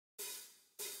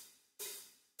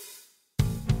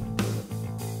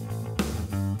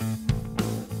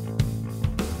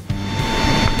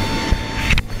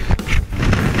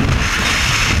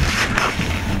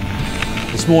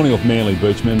Morning off Manly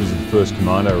Beach, members of the 1st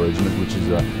Commando Regiment, which is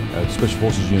a Special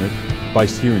Forces unit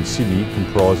based here in Sydney,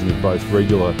 comprising of both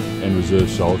regular and reserve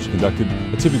soldiers, conducted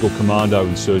a typical commando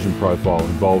insertion profile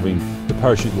involving the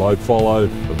parachute load follow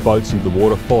of boats into the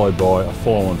water, followed by a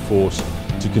follow-on force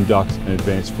to conduct an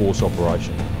advanced force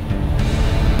operation.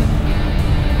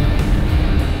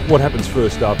 What happens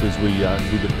first up is we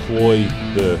deploy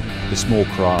the small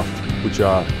craft, which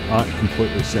aren't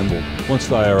completely assembled. Once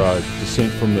they are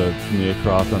descent from the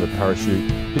aircraft under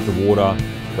parachute, hit the water,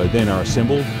 they then are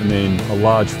assembled, and then a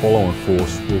large follow-on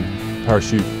force will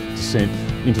parachute descent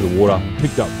into the water,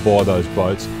 picked up by those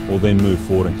boats, will then move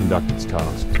forward and conduct its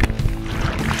task.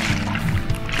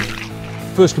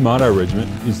 1st Commando Regiment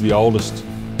is the oldest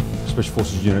Special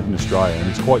Forces unit in Australia, and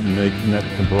it's quite unique in that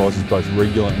it comprises both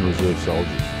regular and reserve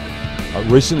soldiers.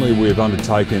 Recently we have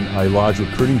undertaken a large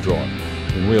recruiting drive,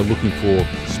 and we are looking for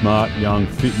smart, young,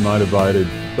 fit, motivated,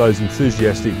 those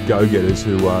enthusiastic go-getters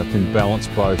who can balance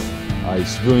both a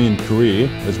civilian career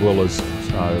as well as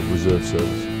reserve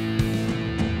service.